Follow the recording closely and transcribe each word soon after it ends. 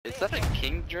Is that a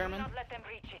King German?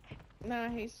 No,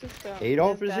 he's just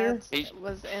Adolf is here?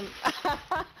 Was in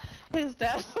his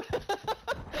dad.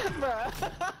 Bruh.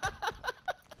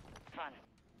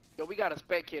 Yo, we got a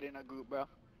spec kid in our group, bro.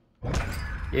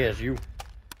 Yes, you.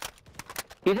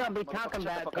 You don't be talking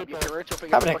about people.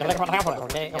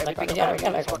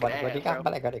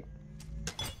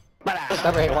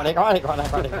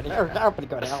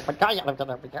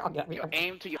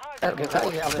 Aim to your.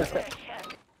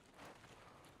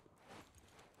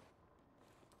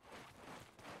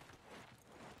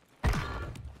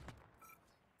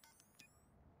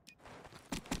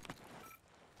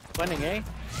 Winning, eh?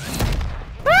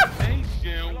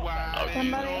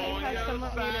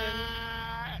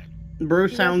 Bro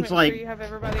sounds like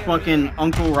fucking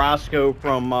Uncle Roscoe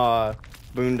from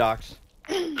Boondocks.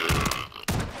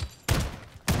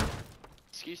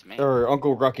 Excuse me. Or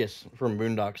Uncle Ruckus from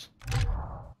Boondocks.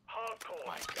 Oh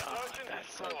my god,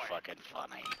 that's so fucking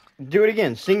funny. Do it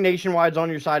again. Sing Nationwide's on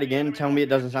your side again. Tell me it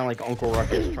doesn't sound like Uncle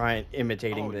Ruckus trying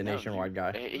imitating the Nationwide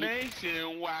guy.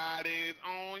 Nationwide is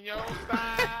on your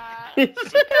side.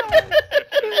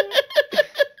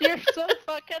 You're so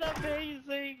fucking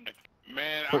amazing.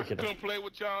 Man, I couldn't play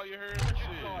with y'all, you heard?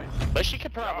 Shit. But she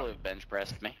could probably have bench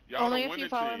pressed me. Only if you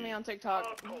follow me on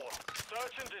TikTok.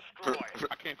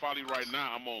 I can't follow you right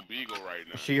now. I'm on Beagle right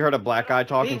now. She heard a black guy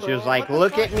talking. She was like,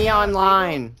 "Look at me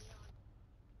online."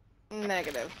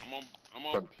 Negative. I'm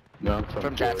on. No,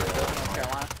 From Jacksonville, North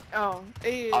Carolina. Oh,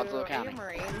 ew, Oslo are you County. a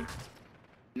Marine?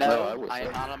 No, I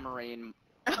am not a Marine.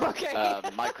 Okay.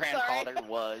 My grandfather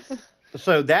was.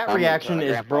 So that reaction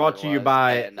is brought to you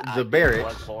by the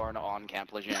Barracks. Was born on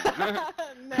Camp Lejeune.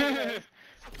 Negative.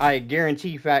 I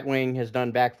guarantee Fat Wing has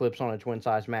done backflips on a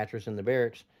twin-size mattress in the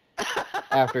Barracks.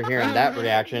 After hearing that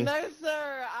reaction. No,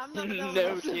 sir. I'm not going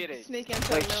No to kidding. sneak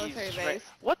into a military base.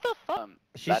 What the fuck?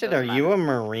 She said, "Are you a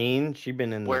Marine?" She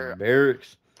been in the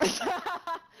Barracks.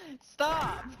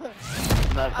 Stop.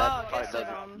 No,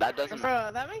 that doesn't. Bro,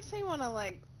 that makes me want to,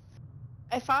 like,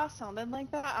 if I sounded like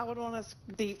that, I would want to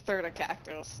deep throat a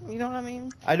cactus. You know what I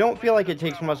mean? I don't feel like it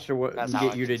takes much to That's how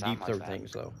get I you to sound deep like throat that.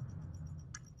 things, though.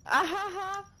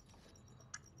 Ahaha.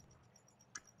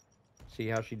 See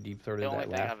how she deep throated The only that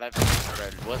thing laugh? I've ever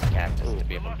throated was cactus to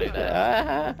be able to do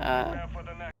that.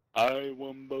 I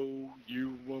wumbo,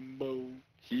 you wumbo,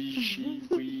 he, she,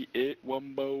 we, it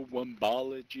wumbo,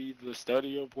 wumbology, the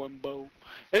study of wumbo.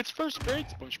 It's first grade,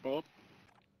 SpongeBob.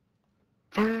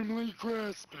 Firmly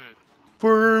grasp it.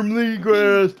 Firmly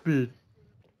grasp it.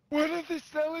 What are they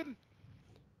selling?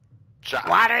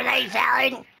 What are they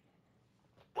selling?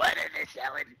 What are they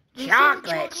selling?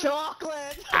 Chocolate.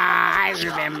 Chocolate. Ah, I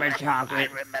remember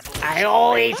chocolate. I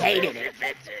always hated it.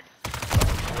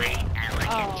 Sweet,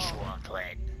 elegant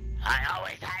chocolate. I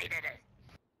always hated it.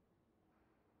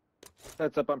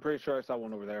 That's up. I'm pretty sure I saw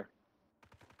one over there.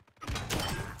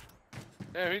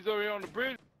 Damn, he's over here on the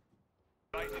bridge.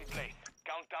 Right in place.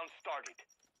 Countdown started.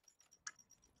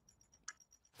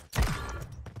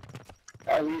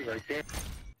 Oh, he's right there.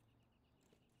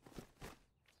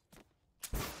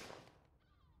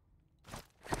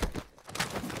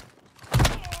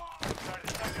 30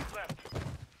 seconds left.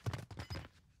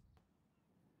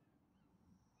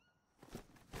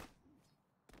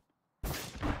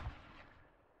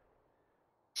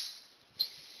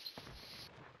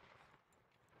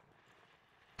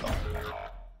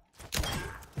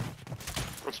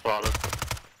 I'm spotted.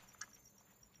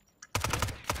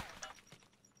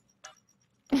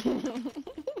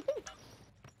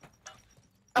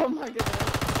 Oh my goodness.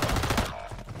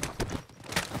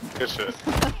 Good shit.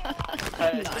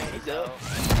 Nice.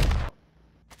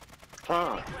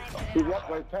 Huh? He walked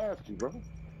right past you, bro.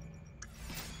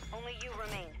 Only you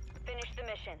remain. Finish the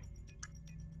mission.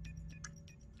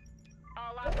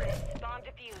 All operatives, bomb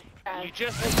defused. You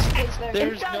just.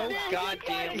 There's no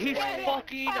goddamn. He's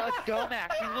fucking a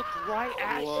dumbass. He looked right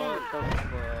at you.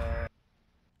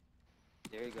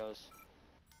 There he goes.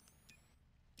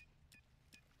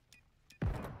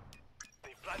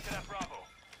 They planted at Bravo.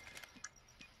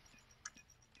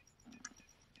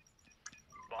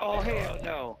 Oh hell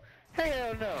no!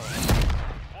 Hell no!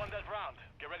 Won that round.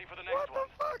 Get ready for the next one.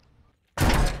 What the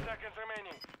fuck? 10 seconds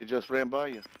remaining. He just ran by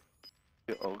you.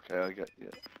 Yeah, okay, I got you.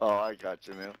 Oh, I got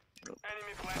you, man.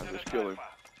 Enemy planted just at kill him. Alpha.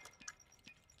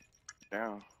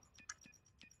 Down.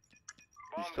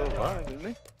 He's Bomb still down. alive, isn't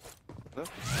he? No?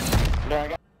 No, I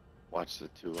got. Watch the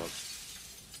two up.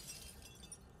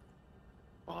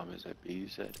 Bomb is at B, you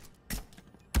said.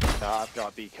 Nah, I've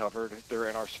got B covered. They're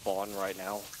in our spawn right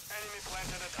now. Enemy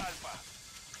planted at Alpha.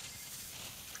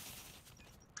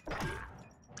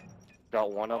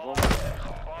 Got one of them.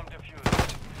 Bomb defused.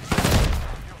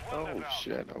 You've Oh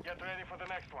shit. Okay. Get ready for the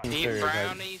next one. Eat Stereotype.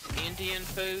 brownies, Indian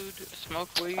food, smoke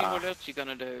weed. What else you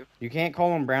gonna do? You can't call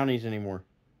them brownies anymore.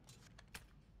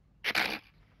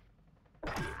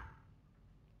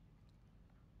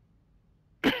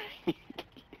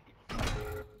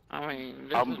 I mean,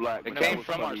 this I'm is- black. It man. came That was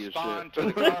from our funny as spawn shit. to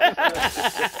the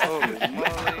Holy moly. I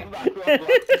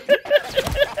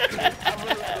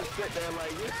really had to sit there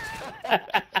like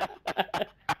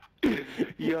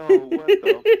yo, what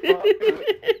the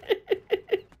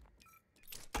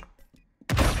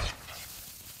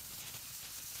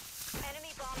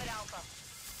Enemy bomb at Alpha.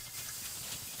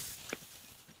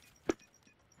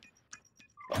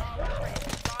 Bomb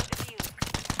defused.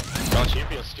 Don't you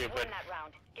feel Win stupid? that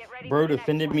round. Get ready Bro for the next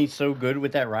defended one. me so good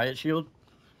with that riot shield.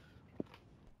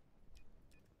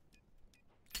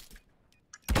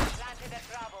 Planted at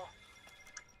Bravo.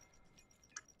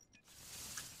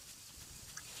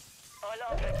 All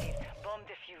operatives, bomb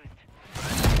defused.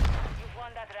 You've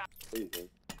won that round.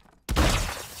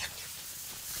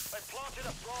 I planted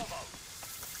a Bravo.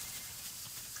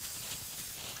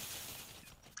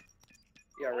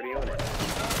 You already own it.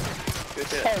 Good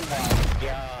Oh my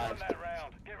god. Won that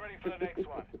round. Get ready for the next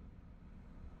one.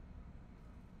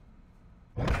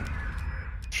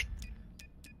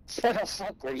 Where the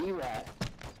fuck were you at?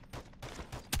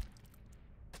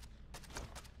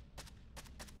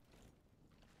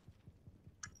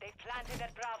 They planted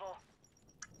at Bravo.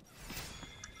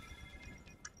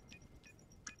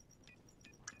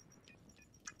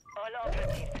 All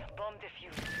operatives, bomb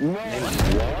defused. No. You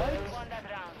won that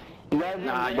round.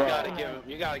 Nah,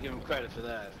 You gotta give him credit for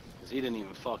that, cause he didn't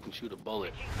even fucking shoot a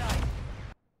bullet. Switching sides.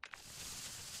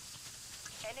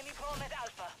 Enemy bomb at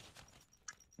Alpha.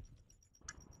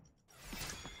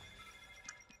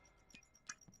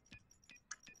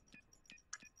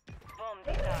 Bomb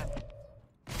disarmed.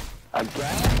 Again?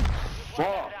 You've won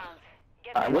that round.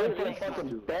 Get I ready went for the for next one.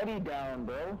 fucking Betty down,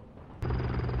 bro.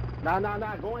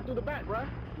 Nah, going through the back, bro.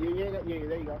 Yeah, there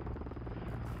you go.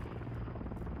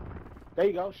 There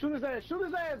you go. Shoot his ass,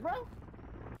 bro.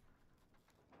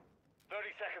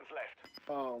 30 seconds left.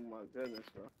 Oh my goodness,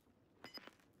 bro.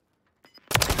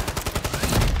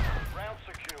 Round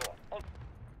secure. On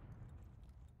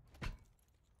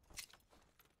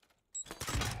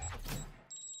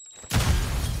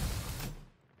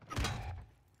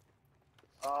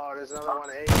Oh, there's another one.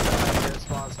 Hey, here,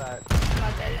 spawn side.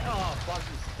 Oh,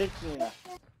 fucking sticks me.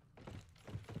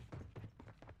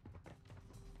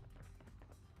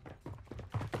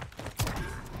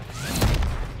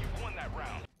 you won that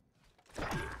round.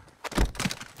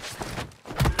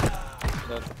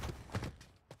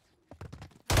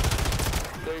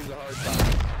 There's a hard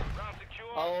time. Round secure.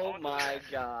 Oh On my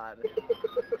god.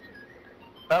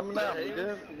 I'm not,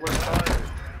 nigga. We're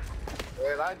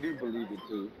fine. And I do believe it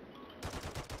too.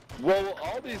 Well,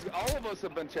 all of us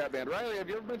have been chat banned. Riley, have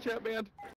you ever been chat banned?